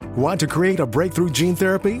Want to create a breakthrough gene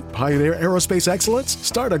therapy? Pioneer aerospace excellence?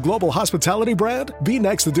 Start a global hospitality brand? Be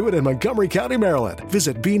next to do it in Montgomery County, Maryland.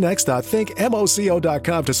 Visit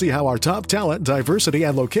bnext.thinkmoco.com to see how our top talent, diversity,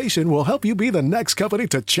 and location will help you be the next company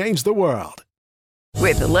to change the world.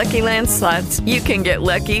 With the Lucky Land Slots, you can get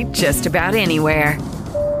lucky just about anywhere.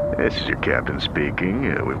 This is your captain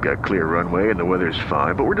speaking. We've got clear runway and the weather's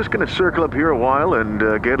fine, but we're just going to circle up here a while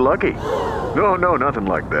and get lucky. No, nothing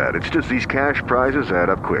like that. It's just these cash prizes add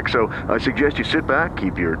up quick. So I suggest you sit back,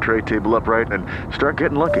 keep your tray table upright, and start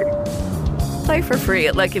getting lucky. Play for free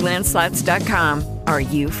at LuckyLandSlots.com. Are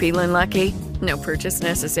you feeling lucky? No purchase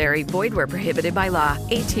necessary. Void where prohibited by law.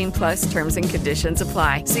 18 plus terms and conditions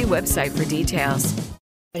apply. See website for details.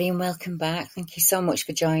 And welcome back. Thank you so much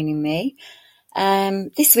for joining me.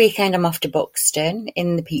 This weekend I'm off to Buxton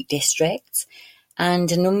in the Peak District, and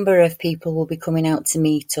a number of people will be coming out to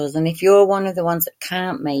meet us. And if you're one of the ones that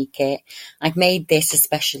can't make it, I've made this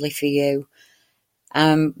especially for you.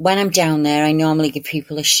 When I'm down there, I normally give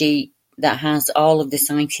people a sheet that has all of the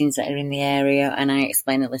sightings that are in the area, and I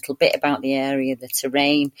explain a little bit about the area, the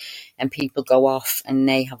terrain, and people go off and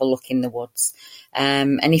they have a look in the woods.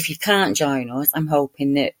 And if you can't join us, I'm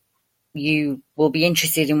hoping that you will be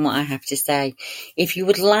interested in what I have to say. If you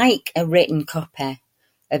would like a written copy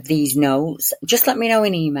of these notes, just let me know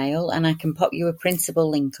in email and I can pop you a printable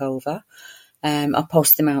link over. I'll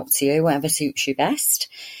post them out to you, whatever suits you best.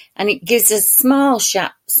 And it gives a small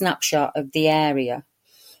snapshot of the area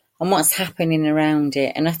and what's happening around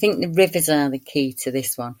it. And I think the rivers are the key to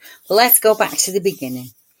this one. But let's go back to the beginning.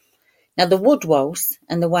 Now, the woodwose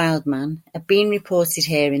and the wild man have been reported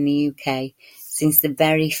here in the UK since the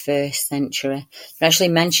very first century. They're actually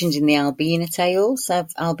mentioned in the Albina tales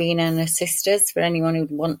of Albina and her sisters. For anyone who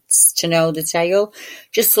wants to know the tale,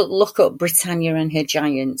 just look up Britannia and her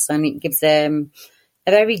giants, and it gives a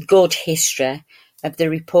very good history of the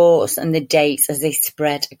reports and the dates as they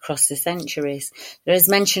spread across the centuries. There is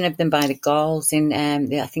mention of them by the Gauls in,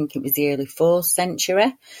 I think it was the early 4th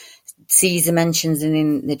century. Caesar mentions them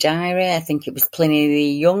in the diary. I think it was Pliny the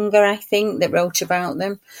Younger, I think, that wrote about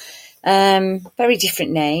them. Very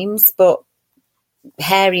different names, but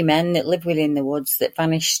hairy men that lived within the woods that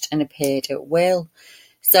vanished and appeared at will.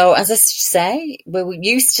 So, as I say, we're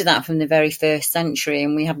used to that from the very first century,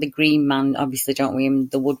 and we have the green man, obviously, don't we, and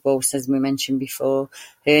the woodwose, as we mentioned before,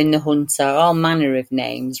 Herne the hunter, all manner of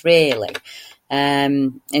names, really.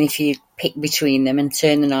 And if you pick between them and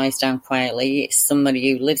turn the noise down quietly, it's somebody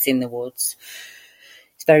who lives in the woods.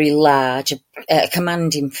 It's very large, a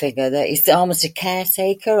commanding figure that is almost a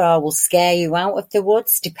caretaker or will scare you out of the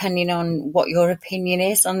woods, depending on what your opinion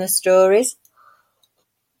is on the stories.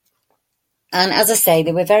 And as I say,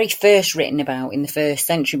 they were very first written about in the 1st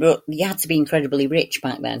century, but you had to be incredibly rich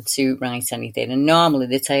back then to write anything. And normally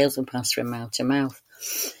the tales were passed from mouth to mouth.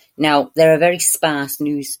 Now, there are very sparse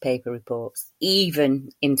newspaper reports,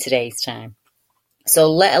 even in today's time.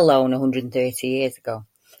 So let alone 130 years ago.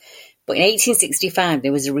 But in 1865,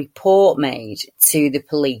 there was a report made to the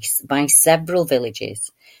police by several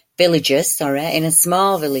villagers, in a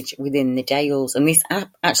small village within the Dales. And this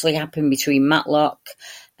actually happened between Matlock,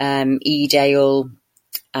 Edale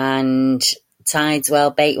and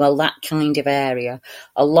Tideswell, Bakewell, that kind of area,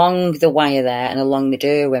 along the Wyre there and along the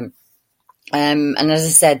Derwent. And as I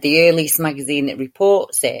said, the earliest magazine that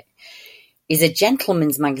reports it is a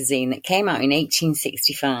gentleman's magazine that came out in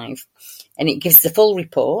 1865. And it gives the full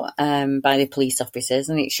report by the police officers,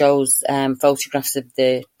 and it shows photographs of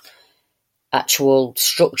the actual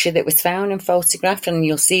structure that was found and photographed, and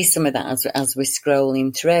you'll see some of that as we're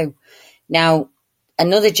scrolling through. Now,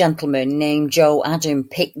 another gentleman named Joe Adam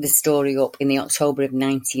picked the story up in the October of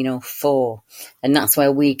 1904, and that's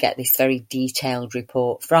where we get this very detailed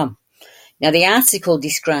report from. Now, the article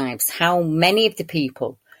describes how many of the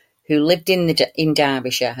people who lived in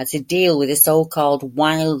Derbyshire had to deal with a so-called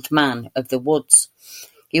wild man of the woods.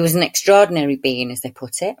 He was an extraordinary being, as they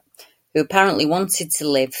put it, who apparently wanted to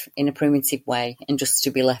live in a primitive way and just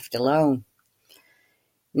to be left alone.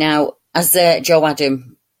 Now, as Joe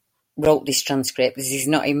Adam wrote this transcript, this is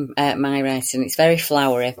not in my writing, it's very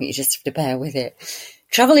flowery, but you just have to bear with it.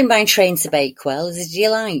 Travelling by train to Bakewell is a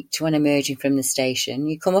delight when emerging from the station.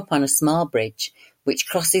 You come upon a small bridge which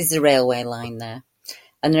crosses the railway line there.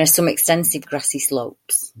 And there are some extensive grassy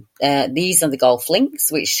slopes. These are the golf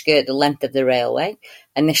links, which skirt the length of the railway,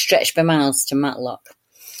 and they stretch for miles to Matlock.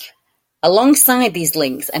 Alongside these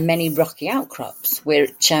links are many rocky outcrops,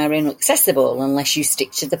 which are inaccessible unless you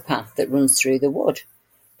stick to the path that runs through the wood.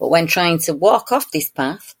 But when trying to walk off this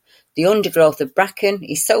path, the undergrowth of bracken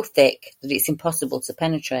is so thick that it's impossible to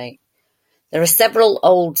penetrate. There are several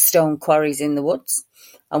old stone quarries in the woods,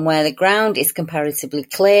 and where the ground is comparatively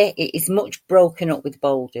clear, it is much broken up with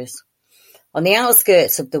boulders. On the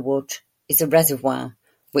outskirts of the wood is a reservoir,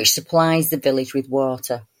 which supplies the village with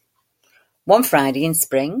water. One Friday in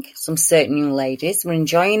spring, some certain young ladies were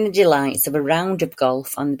enjoying the delights of a round of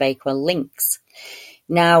golf on the Bakewell links.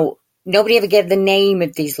 Now, nobody ever gave the name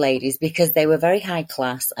of these ladies because they were very high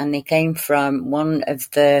class and they came from one of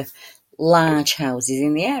the large houses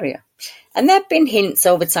in the area. And there have been hints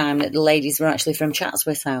over time that the ladies were actually from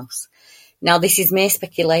Chatsworth House. Now, this is mere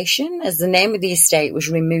speculation, as the name of the estate was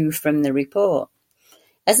removed from the report.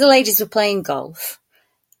 As the ladies were playing golf,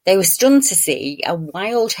 they were stunned to see a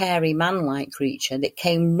wild, hairy, man-like creature that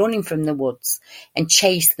came running from the woods and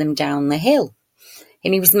chased them down the hill.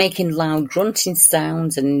 And he was making loud grunting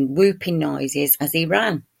sounds and whooping noises as he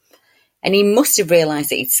ran. And he must have realised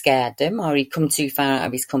that he'd scared them, or he'd come too far out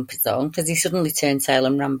of his comfort zone, because he suddenly turned tail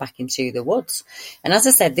and ran back into the woods. And as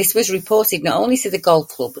I said, this was reported not only to the golf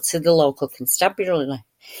club, but to the local constabulary.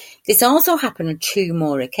 This also happened on 2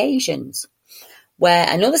 more occasions, where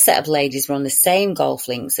another set of ladies were on the same golf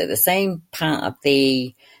links at the same part of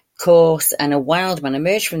the course, and a wild man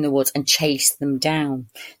emerged from the woods and chased them down.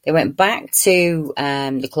 They went back to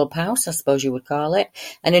the clubhouse, I suppose you would call it,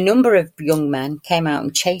 and a number of young men came out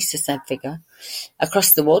and chased the said figure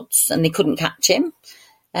across the woods, and they couldn't catch him.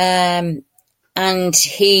 And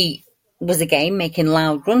he was again making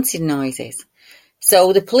loud grunting noises.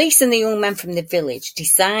 So the police and the young men from the village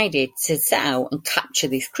decided to set out and capture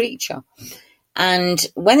this creature. And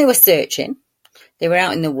when they were searching, they were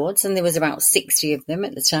out in the woods, and there was about 60 of them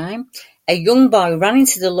at the time. A young boy ran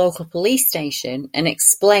into the local police station and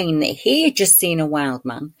explained that he had just seen a wild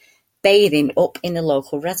man bathing up in the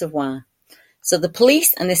local reservoir. So the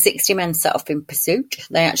police and the 60 men set off in pursuit.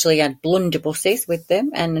 They actually had blunderbusses with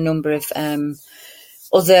them and a number of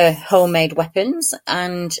other homemade weapons.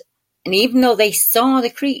 And even though they saw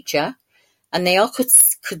the creature, and they all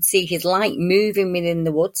could see his light moving within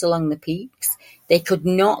the woods along the peaks, they could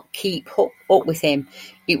not keep up with him.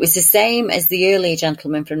 It was the same as the earlier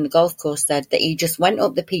gentleman from the golf course said, that he just went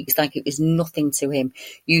up the peaks like it was nothing to him,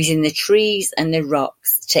 using the trees and the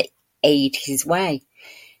rocks to aid his way.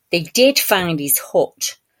 They did find his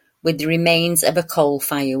hut with the remains of a coal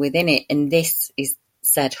fire within it, and this is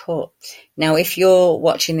said hut. Now, if you're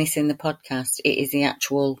watching this in the podcast, it is the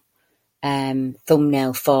actual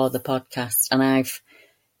thumbnail for the podcast, and I've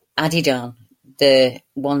added on the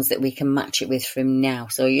ones that we can match it with from now.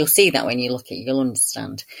 So you'll see that when you look at it, you'll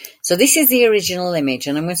understand. So this is the original image,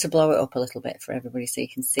 and I'm going to blow it up a little bit for everybody so you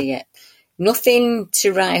can see it. Nothing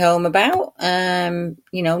to write home about,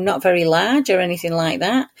 not very large or anything like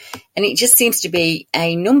that. And it just seems to be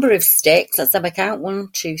a number of sticks. Let's have a count. 1,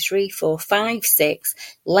 2, 3, 4, 5, 6,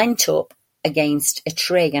 leant up against a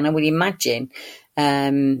tree. And I would imagine,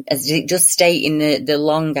 as it does state in the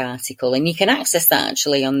long article, and you can access that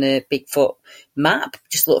actually on the Bigfoot map.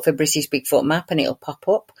 Just look for British Bigfoot map and it'll pop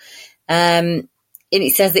up. And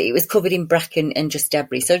it says that it was covered in bracken and just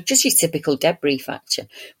debris. So just your typical debris factor.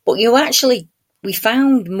 But we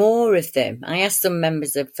found more of them. I asked some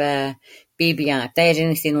members of BBI if they had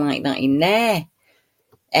anything like that in their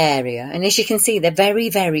area. And as you can see, they're very,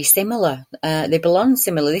 very similar. They belong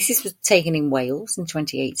similar. This was taken in Wales in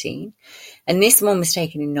 2018. And this one was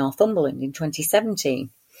taken in Northumberland in 2017.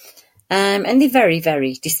 And they're very,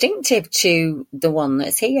 very distinctive to the one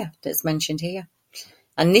that's mentioned here.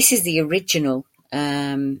 And this is the original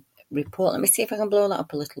report. Let me see if I can blow that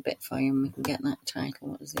up a little bit for you and we can get that title.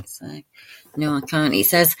 What does it say? No, I can't. It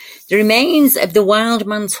says, "The remains of the wild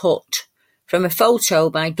man's hut," from a photo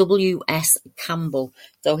by W.S. Campbell.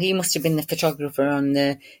 So he must have been the photographer on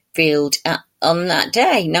the field on that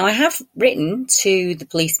day. Now, I have written to the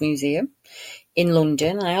Police Museum in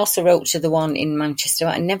London. I also wrote to the one in Manchester.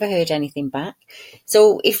 I never heard anything back.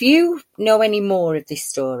 So if you know any more of this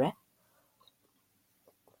story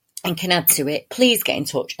and can add to it, please get in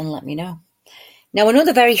touch and let me know. Now,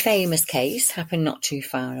 another very famous case happened not too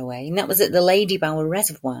far away, and that was at the Lady Bower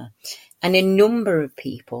Reservoir. And a number of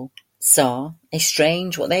people saw a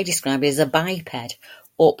strange, what they described as a biped,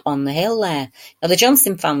 up on the hill there. Now, the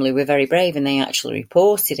Johnson family were very brave and they actually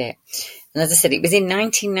reported it. And as I said, it was in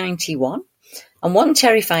 1991. And one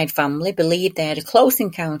terrified family believed they had a close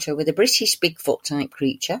encounter with a British Bigfoot-type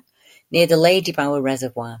creature near the Lady Bower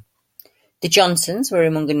Reservoir. The Johnsons were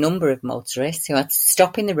among a number of motorists who had to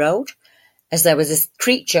stop in the road as there was a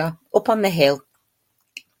creature up on the hill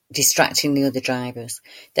distracting the other drivers.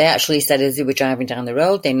 They actually said as they were driving down the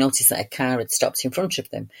road, they noticed that a car had stopped in front of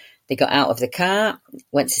them. They got out of the car,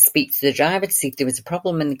 went to speak to the driver to see if there was a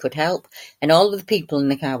problem and they could help, and all of the people in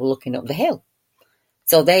the car were looking up the hill.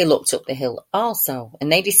 So they looked up the hill also,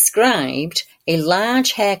 and they described a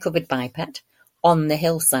large hair-covered biped on the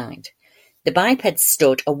hillside. The biped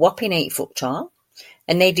stood a whopping 8 foot tall,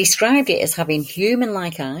 and they described it as having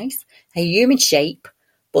human-like eyes, a human shape,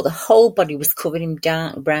 but the whole body was covered in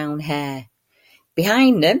dark brown hair.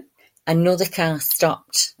 Behind them, another car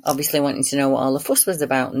stopped, obviously wanting to know what all the fuss was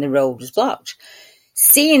about, and the road was blocked.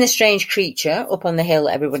 Seeing the strange creature up on the hill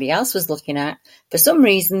everybody else was looking at, for some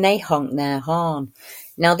reason they honked their horn.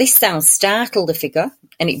 Now this sound startled the figure,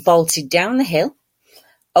 and it bolted down the hill,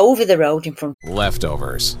 over the road in front.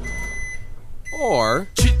 Leftovers. Or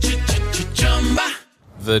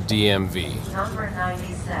the DMV. Number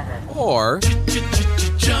 97. Or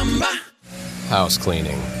house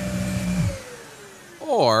cleaning.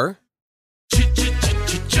 Or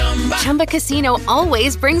Chumba Casino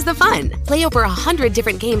always brings the fun. Play over 100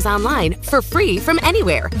 different games online for free from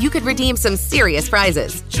anywhere. You could redeem some serious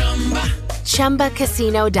prizes.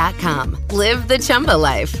 ChumbaCasino.com. Live the Chumba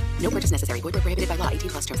life. No purchase necessary. Void where prohibited by law.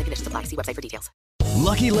 18+ terms and conditions apply. See website for details.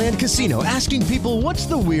 Lucky Land Casino, asking people, what's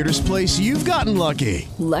the weirdest place you've gotten lucky?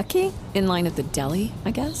 Lucky? In line at the deli,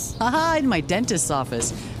 I guess? Aha, in my dentist's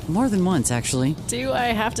office. More than once, actually. Do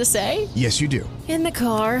I have to say? Yes, you do. In the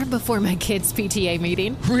car before my kids' PTA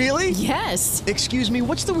meeting. Really? Yes. Excuse me,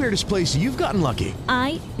 what's the weirdest place you've gotten lucky?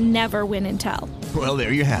 I never win and tell. Well,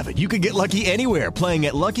 there you have it. You can get lucky anywhere, playing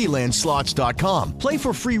at LuckyLandSlots.com. Play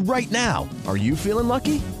for free right now. Are you feeling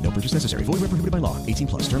lucky? No purchase necessary. Void where prohibited by law. 18+.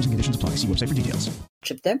 Terms and conditions apply. See website for details.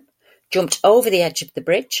 Of them jumped over the edge of the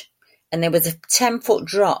bridge, and there was a 10-foot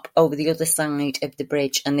drop over the other side of the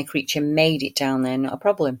bridge, and the creature made it down there, not a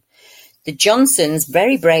problem. The Johnsons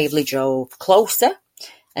very bravely drove closer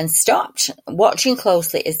and stopped, watching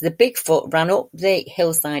closely as the Bigfoot ran up the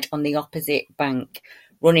hillside on the opposite bank,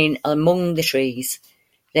 running among the trees.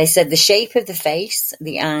 They said the shape of the face,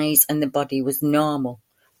 the eyes, and the body was normal,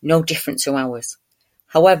 no different to ours.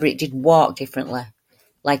 However, it did walk differently,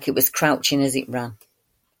 like it was crouching as it ran.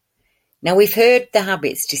 Now, we've heard the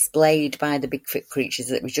habits displayed by the Bigfoot creatures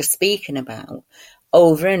that we're just speaking about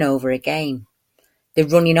over and over again. The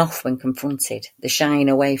running off when confronted, the shying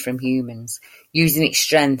away from humans, using its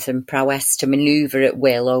strength and prowess to manoeuvre at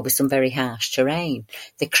will over some very harsh terrain,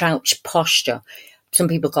 the crouched posture. Some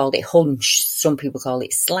people called it hunch, some people call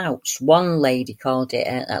it slouch. One lady called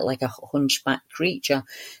it like a hunchback creature.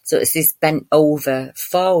 So it's this bent over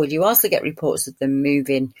forward. You also get reports of them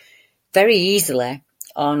moving very easily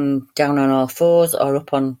down on all fours or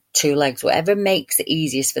up on two legs. Whatever makes it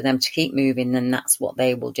easiest for them to keep moving, then that's what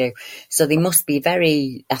they will do. So they must be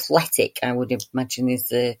very athletic, I would imagine is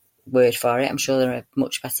the word for it. I'm sure there are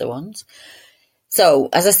much better ones. So,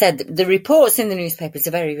 as I said, the reports in the newspapers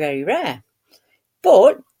are very, very rare.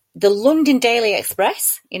 But the London Daily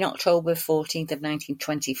Express in October 14th of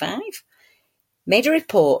 1925 made a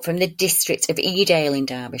report from the district of Edale in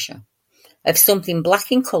Derbyshire of something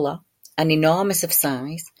black in colour and enormous of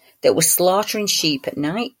size that was slaughtering sheep at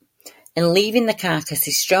night and leaving the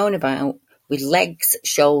carcasses strewn about with legs,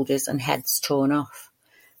 shoulders and heads torn off,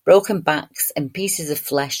 broken backs and pieces of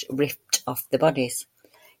flesh ripped off the bodies.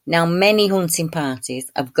 Now many hunting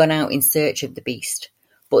parties have gone out in search of the beast,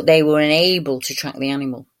 but they were unable to track the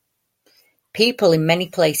animal. People in many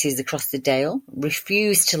places across the Dale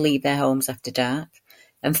refuse to leave their homes after dark,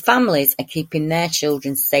 and families are keeping their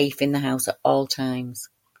children safe in the house at all times.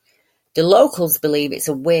 The locals believe it's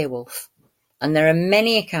a werewolf, and there are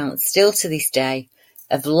many accounts still to this day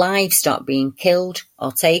of livestock being killed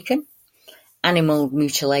or taken. Animal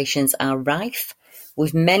mutilations are rife,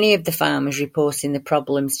 with many of the farmers reporting the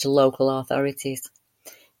problems to local authorities.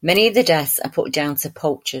 Many of the deaths are put down to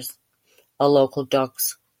poachers or local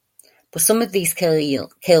dogs. But some of these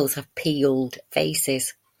kills have peeled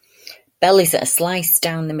faces, bellies that are sliced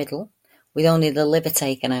down the middle with only the liver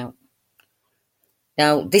taken out.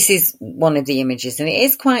 Now, this is one of the images, and it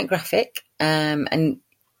is quite graphic, and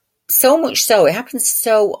so much so, it happens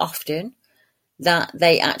so often that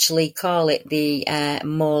they actually call it the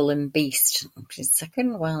Moorland beast. Just a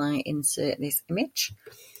second while I insert this image.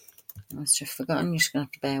 I must have forgotten. You're just going to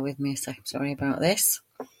have to bear with me a second. Sorry about this.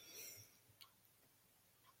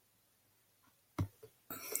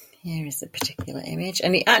 Here is the particular image.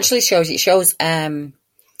 And it actually shows a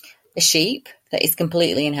sheep that is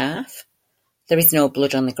completely in half. There is no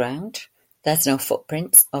blood on the ground. There's no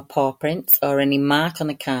footprints or paw prints or any mark on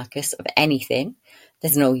the carcass of anything.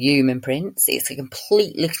 There's no human prints. It's a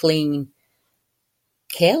completely clean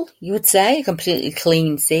kill, you would say. A completely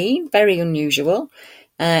clean scene. Very unusual.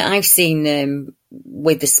 I've seen them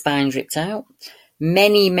with the spines ripped out.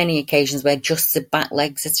 Many, many occasions where just the back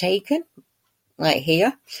legs are taken, like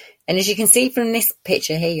here. And as you can see from this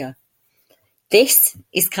picture here, This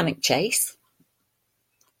is Cannock Chase.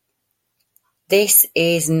 This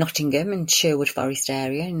is Nottingham and Sherwood Forest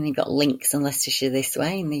area, and you've got Links and Leicestershire this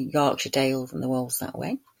way, and the Yorkshire Dales and the Wolds that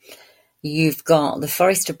way. You've got the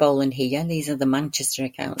Forest of Bowland here. These are the Manchester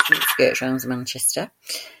accounts, it skirts around Manchester.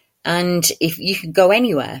 And if you can go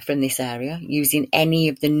anywhere from this area using any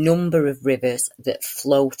of the number of rivers that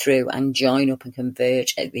flow through and join up and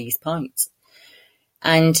converge at these points.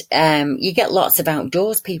 And you get lots of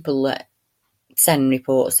outdoors people that send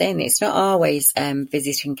reports in. It's not always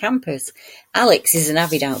visiting campers. Alex is an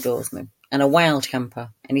avid outdoorsman and a wild camper,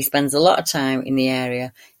 and he spends a lot of time in the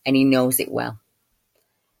area and he knows it well.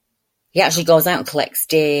 He actually goes out and collects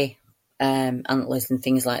deer, antlers and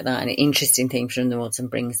things like that, and interesting things from the woods, and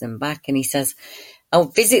brings them back. And he says, I'll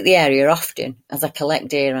visit the area often as I collect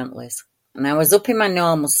deer antlers. And I was up in my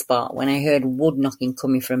normal spot when I heard wood knocking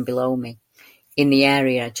coming from below me in the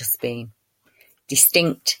area I'd just been.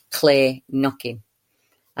 Distinct, clear knocking.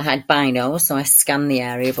 I had binos, so I scanned the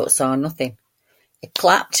area but saw nothing. I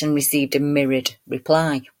clapped and received a mirrored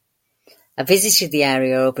reply. I visited the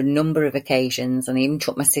area over a number of occasions and even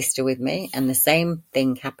took my sister with me, and the same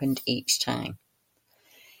thing happened each time.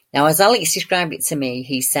 Now, as Alex described it to me,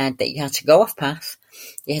 he said that you had to go off path,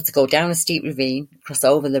 you had to go down a steep ravine, cross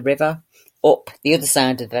over the river, up the other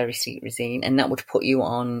side of the very steep ravine, and that would put you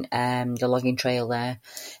on the logging trail there,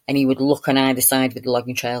 and he would look on either side of the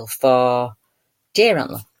logging trail for deer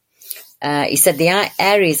antler. He said the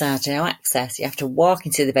areas are to access. You have to walk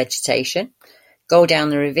into the vegetation, go down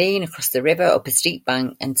the ravine, across the river, up a steep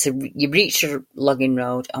bank, and you reach a logging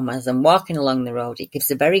road. And as I'm walking along the road, it gives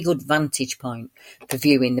a very good vantage point for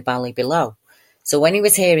viewing the valley below. So when he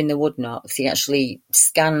was hearing the wood knocks, he actually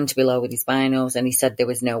scanned below with his binos, and he said there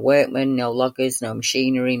was no workmen, no loggers, no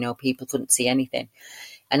machinery, no people, couldn't see anything.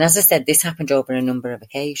 And as I said, this happened over a number of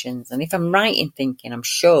occasions. And if I'm right in thinking, I'm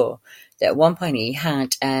sure that at one point he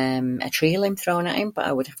had a tree limb thrown at him, but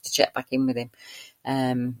I would have to check back in with him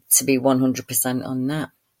to be 100% on that.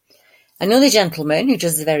 Another gentleman who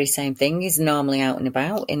does the very same thing, is normally out and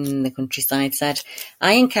about in the countryside, said,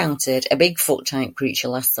 I encountered a Bigfoot-type creature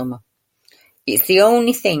last summer. It's the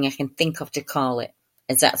only thing I can think of to call it,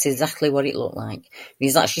 as that's exactly what it looked like.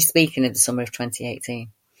 He's actually speaking of the summer of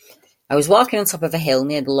 2018. I was walking on top of a hill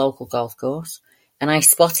near the local golf course, and I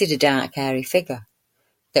spotted a dark, hairy figure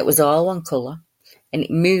that was all one colour, and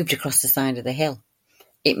it moved across the side of the hill.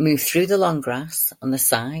 It moved through the long grass on the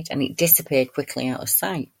side, and it disappeared quickly out of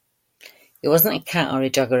sight. It wasn't a cat or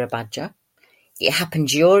a dog or a badger. It happened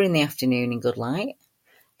during the afternoon in good light.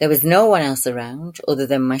 There was no one else around other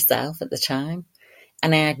than myself at the time,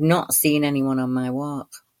 and I had not seen anyone on my walk.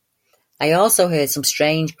 I also heard some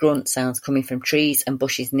strange grunt sounds coming from trees and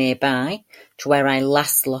bushes nearby to where I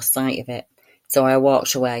last lost sight of it, so I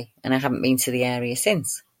walked away, and I haven't been to the area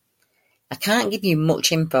since. I can't give you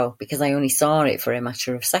much info because I only saw it for a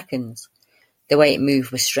matter of seconds. The way it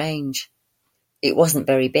moved was strange. It wasn't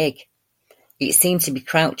very big. It seemed to be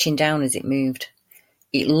crouching down as it moved.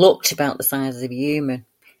 It looked about the size of a human.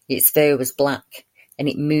 Its fur was black, and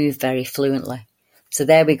it moved very fluently. So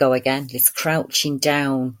there we go again, this crouching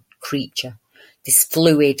down creature, this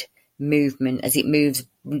fluid movement. As it moves,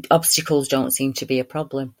 obstacles don't seem to be a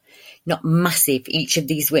problem. Not massive. Each of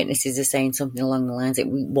these witnesses are saying something along the lines, it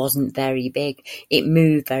wasn't very big. It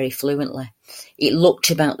moved very fluently. It looked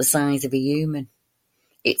about the size of a human.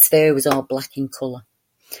 Its fur was all black in colour.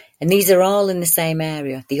 And these are all in the same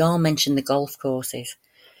area. They all mention the golf courses.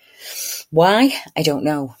 Why? I don't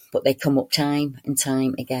know, but they come up time and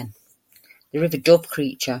time again. The River Dove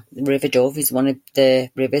creature. The River Dove is one of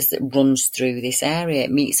the rivers that runs through this area.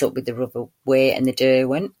 It meets up with the River Wey and the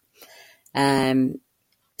Derwent.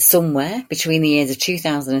 Somewhere between the years of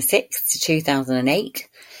 2006 to 2008,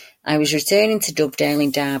 I was returning to Dovedale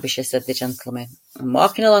in Derbyshire, said the gentleman. I'm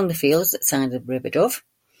walking along the fields at the side of the River Dove.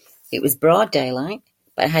 It was broad daylight,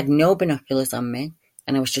 but I had no binoculars on me,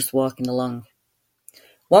 and I was just walking along.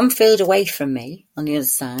 1 field away from me, on the other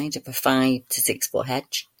side of a 5 to 6 foot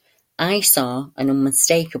hedge, I saw an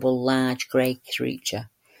unmistakable large grey creature,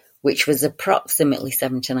 which was approximately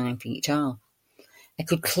 7 to 9 feet tall. I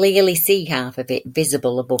could clearly see half of it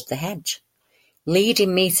visible above the hedge,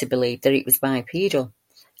 leading me to believe that it was bipedal,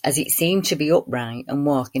 as it seemed to be upright and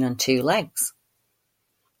walking on 2 legs.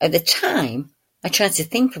 At the time, I tried to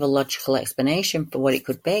think of a logical explanation for what it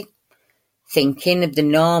could be, thinking of the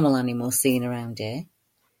normal animals seen around here.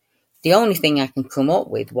 The only thing I can come up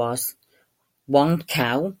with was 1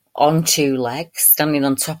 cow on 2 legs, standing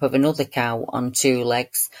on top of another cow on 2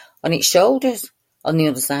 legs, on its shoulders, on the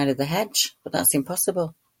other side of the hedge, but that's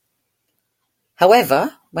impossible.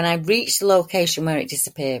 However, when I reached the location where it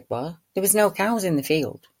disappeared, there was no cows in the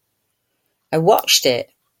field. I watched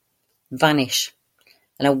it vanish.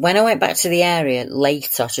 And when I went back to the area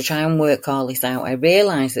later to try and work all this out, I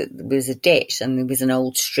realised that there was a ditch and there was an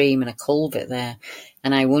old stream and a culvert there.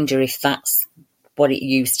 And I wonder if that's what it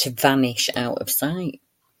used to vanish out of sight.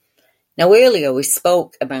 Now, earlier we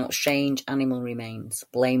spoke about strange animal remains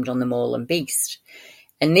blamed on the Moorland beast.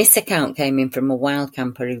 And this account came in from a wild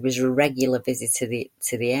camper who was a regular visitor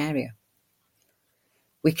to the area.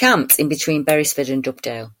 We camped in between Beresford and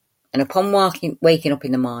Dubdale. And upon waking up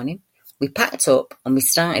in the morning, we packed up and we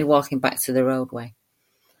started walking back to the roadway.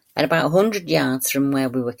 At about 100 yards from where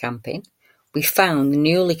we were camping, we found the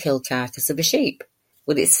newly killed carcass of a sheep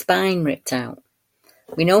with its spine ripped out.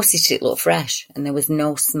 We noticed it looked fresh and there was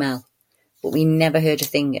no smell, but we never heard a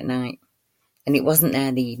thing at night, and it wasn't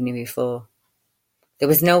there the evening before. There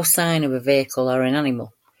was no sign of a vehicle or an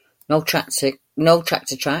animal, no tractor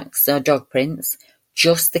tracks or dog prints,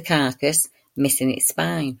 just the carcass missing its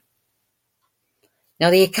spine. Now,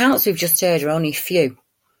 the accounts we've just heard are only a few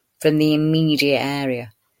from the immediate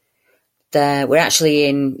area. We're actually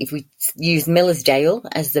if we use Millersdale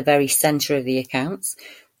as the very centre of the accounts,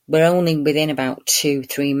 we're only within about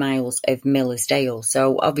 2-3 miles of Millersdale.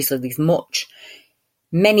 So obviously there's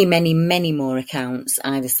many more accounts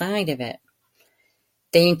either side of it.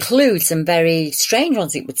 They include some very strange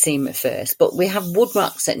ones, it would seem at first, but we have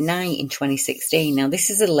woodrocks at night in 2016. Now, this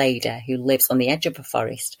is a lady who lives on the edge of a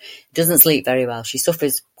forest, doesn't sleep very well. She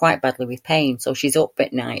suffers quite badly with pain, so she's up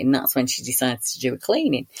at night, and that's when she decides to do a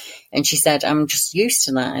cleaning. And she said, I'm just used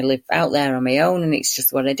to that. I live out there on my own, and it's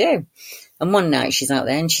just what I do. And one night she's out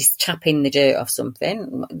there, and she's tapping the dirt off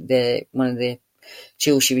something, one of the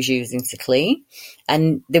tools she was using to clean,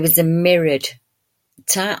 and there was a mirrored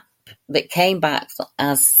tap that came back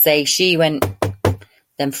as, say, she went,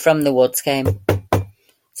 then from the woods came.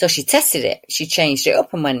 So she tested it. She changed it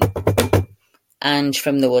up and went, and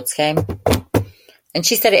from the woods came. And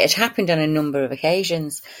she said it had happened on a number of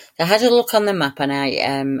occasions. So I had a look on the map and I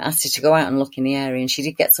asked her to go out and look in the area, and she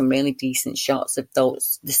did get some really decent shots of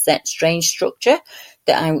the set strange structure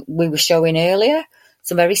that we were showing earlier.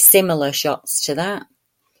 Some very similar shots to that.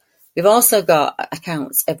 We've also got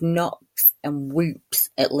accounts of knocks and whoops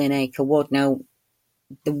at Linacre Wood. Now,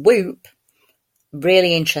 the whoop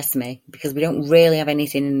really interests me because we don't really have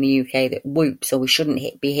anything in the UK that whoops, so we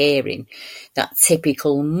shouldn't be hearing that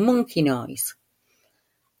typical monkey noise.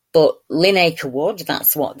 But Linacre Wood,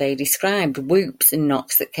 that's what they described, whoops and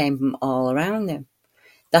knocks that came from all around them.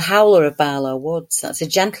 The Howler of Barlow Woods, that's a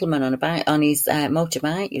gentleman on his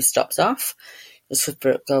motorbike who stops off,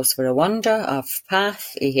 goes for a wander off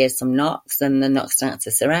path. He hears some knocks, and the knocks start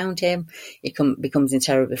to surround him. He becomes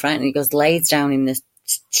terribly frightened. He lays down in the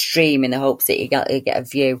stream in the hopes that he'll get a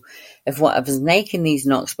view of what was making these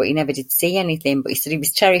knocks, but he never did see anything. But he said he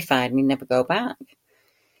was terrified and he'd never go back.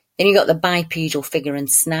 Then you got the bipedal figure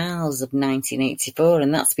and snarls of 1984,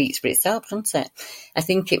 and that speaks for itself, doesn't it? I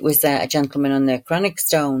think it was a gentleman on the Crannock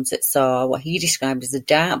Stones that saw what he described as a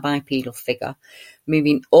dark bipedal figure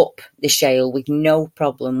moving up the shale with no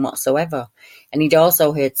problem whatsoever. And he'd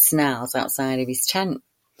also heard snarls outside of his tent.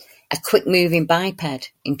 A quick-moving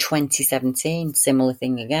biped in 2017, similar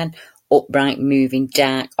thing again, upright, moving,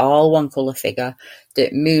 dark, all one-colour figure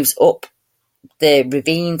that moves up the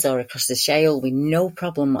ravines or across the shale with no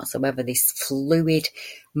problem whatsoever, this fluid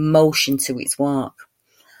motion to its walk.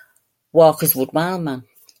 Walker's Wood Wildman.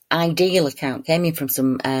 Ideal account came in from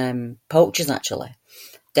some poachers, actually.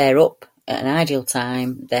 They're up at an ideal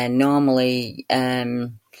time. They're normally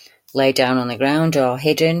laid down on the ground or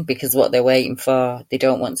hidden because what they're waiting for, they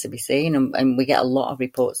don't want to be seen. And we get a lot of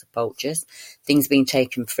reports of poachers, things being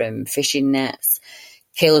taken from fishing nets,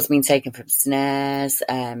 kills being taken from snares,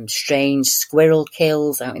 strange squirrel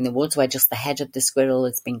kills out in the woods where just the head of the squirrel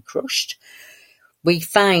has been crushed. We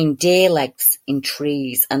find deer legs in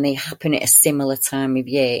trees, and they happen at a similar time of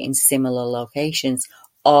year in similar locations.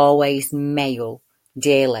 Always male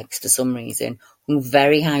deer legs for some reason,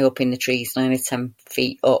 very high up in the trees, 9 or 10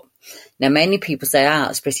 feet up. Now, many people say,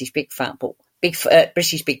 it's British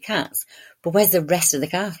British big cats. But where's the rest of the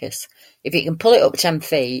carcass? If it can pull it up 10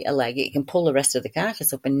 feet, a leg, it can pull the rest of the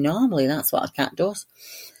carcass up. And normally that's what a cat does.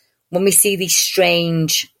 When we see these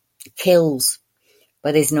strange kills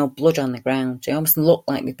where there's no blood on the ground, they almost look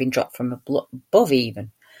like they've been dropped from above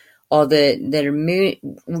even. Or the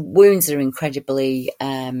wounds are incredibly,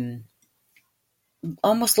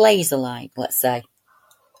 almost laser-like, let's say.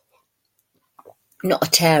 Not a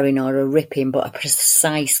tearing or a ripping, but a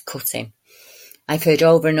precise cutting. I've heard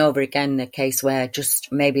over and over again the case where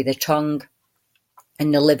just maybe the tongue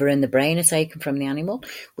and the liver and the brain are taken from the animal,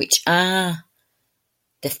 which are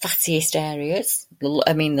the fattiest areas. The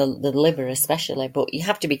liver especially. But you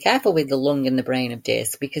have to be careful with the lung and the brain of deer,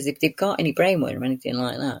 because if they've got any brainworm or anything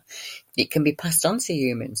like that, it can be passed on to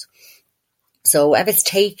humans. So whoever's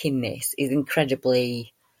taking this is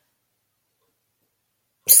incredibly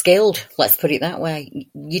skilled, let's put it that way.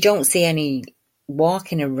 You don't see any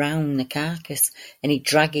walking around the carcass, any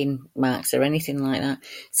dragging marks or anything like that.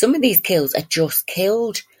 Some of these kills are just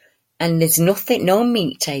killed and there's no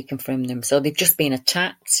meat taken from them. So they've just been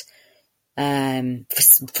attacked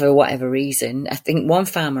for whatever reason. I think one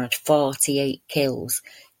farmer had 48 kills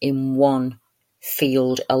in one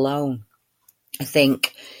field alone. I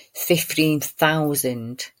think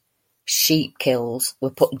 15,000 sheep kills were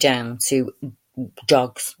put down to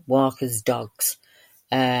dogs, walkers' dogs,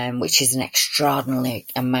 which is an extraordinary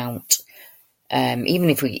amount. Even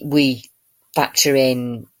if we factor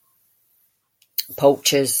in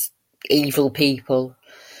poachers, evil people,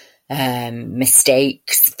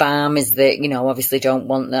 mistakes, farmers that, obviously don't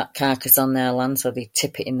want that carcass on their land, so they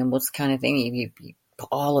tip it in the woods kind of thing. You put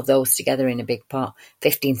all of those together in a big pot,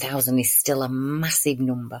 15,000 is still a massive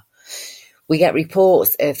number. We get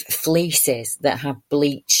reports of fleeces that have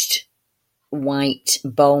bleached white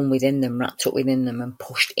bone within them, wrapped up within them and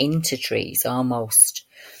pushed into trees, almost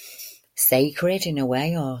sacred in a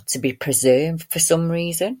way, or to be preserved for some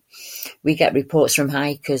reason. We get reports from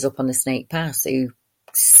hikers up on the Snake Pass who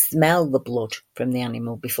smell the blood from the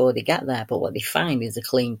animal before they get there, but what they find is a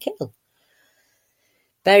clean kill.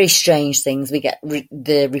 Very strange things. We get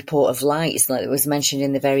the report of lights, like it was mentioned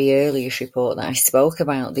in the very earliest report that I spoke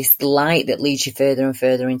about, this light that leads you further and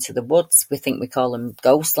further into the woods. We call them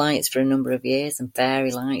ghost lights for a number of years, and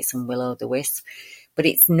fairy lights and will-o'-the-wisp. But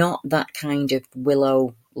it's not that kind of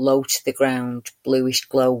willow, low to the ground, bluish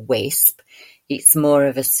glow wisp. It's more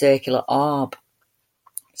of a circular orb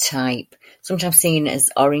type, sometimes seen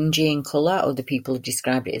as orangey in colour. Other people have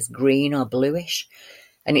described it as green or bluish.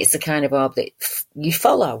 And it's the kind of orb that you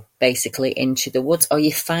follow, basically, into the woods, or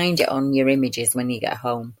you find it on your images when you get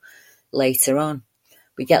home later on.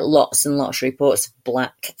 We get lots and lots of reports of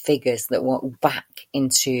black figures that walk back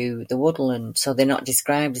into the woodland. So they're not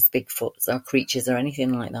described as Bigfoots or creatures or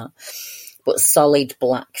anything like that, but solid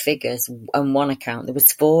black figures. On one account, there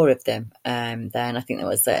was 4 of them. Then I think it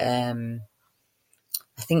was at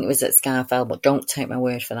Scarfell, but don't take my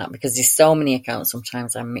word for that, because there's so many accounts,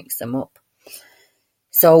 sometimes I mix them up.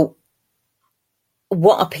 So,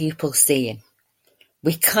 what are people seeing?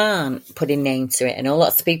 We can't put a name to it. I know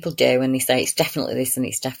lots of people do, and they say it's definitely this and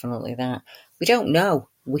it's definitely that. We don't know.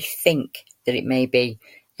 We think that it may be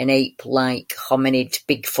an ape-like hominid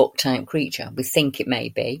Bigfoot type creature. We think it may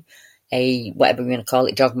be a, whatever we're going to call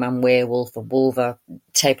it, dogman, werewolf, or wolver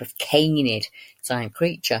type of canid type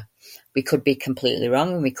creature. We could be completely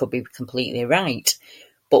wrong and we could be completely right.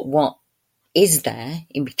 But what is there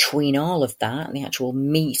in between all of that and the actual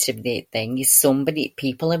meat of the thing is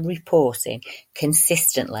people are reporting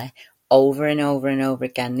consistently over and over and over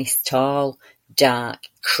again this tall, dark,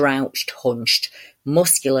 crouched, hunched,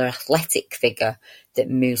 muscular, athletic figure that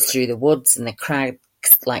moves through the woods and the crowd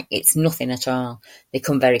like it's nothing at all. They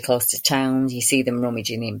come very close to towns. You see them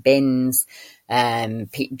rummaging in bins.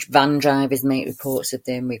 Van drivers make reports of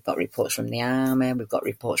them. We've got reports from the army. We've got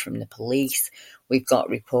reports from the police. We've got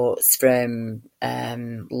reports from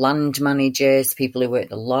land managers, people who work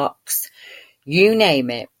the locks. You name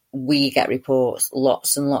it, we get reports.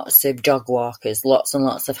 Lots and lots of dog walkers, lots and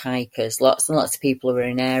lots of hikers, lots and lots of people who are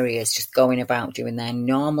in areas just going about doing their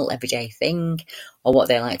normal everyday thing or what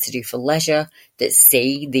they like to do for leisure that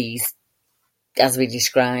see these, as we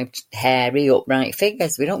described, hairy, upright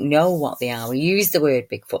figures. We don't know what they are. We use the word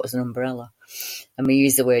Bigfoot as an umbrella and we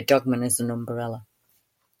use the word dogman as an umbrella.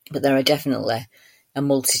 But there are definitely a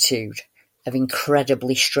multitude of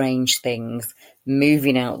incredibly strange things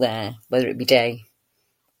moving out there, whether it be day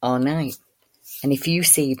or night. And if you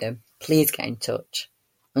see them, please get in touch.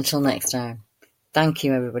 Until next time, thank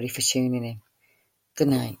you everybody for tuning in. Good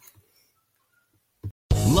night.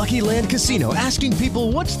 Lucky Land Casino, asking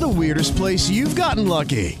people, what's the weirdest place you've gotten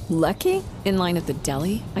lucky? Lucky? In line at the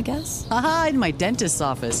deli, I guess? Aha, in my dentist's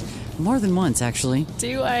office. More than once, actually.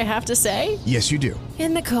 Do I have to say? Yes, you do.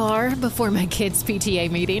 In the car before my kids' PTA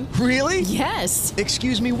meeting. Really? Yes.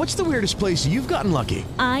 Excuse me, what's the weirdest place you've gotten lucky?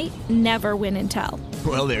 I never win and tell.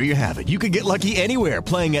 Well, there you have it. You can get lucky anywhere,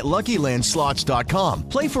 playing at LuckyLandSlots.com.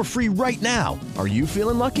 Play for free right now. Are you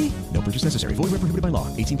feeling lucky? No purchase necessary. Void where prohibited by law.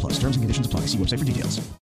 18+. Terms and conditions apply. See website for details.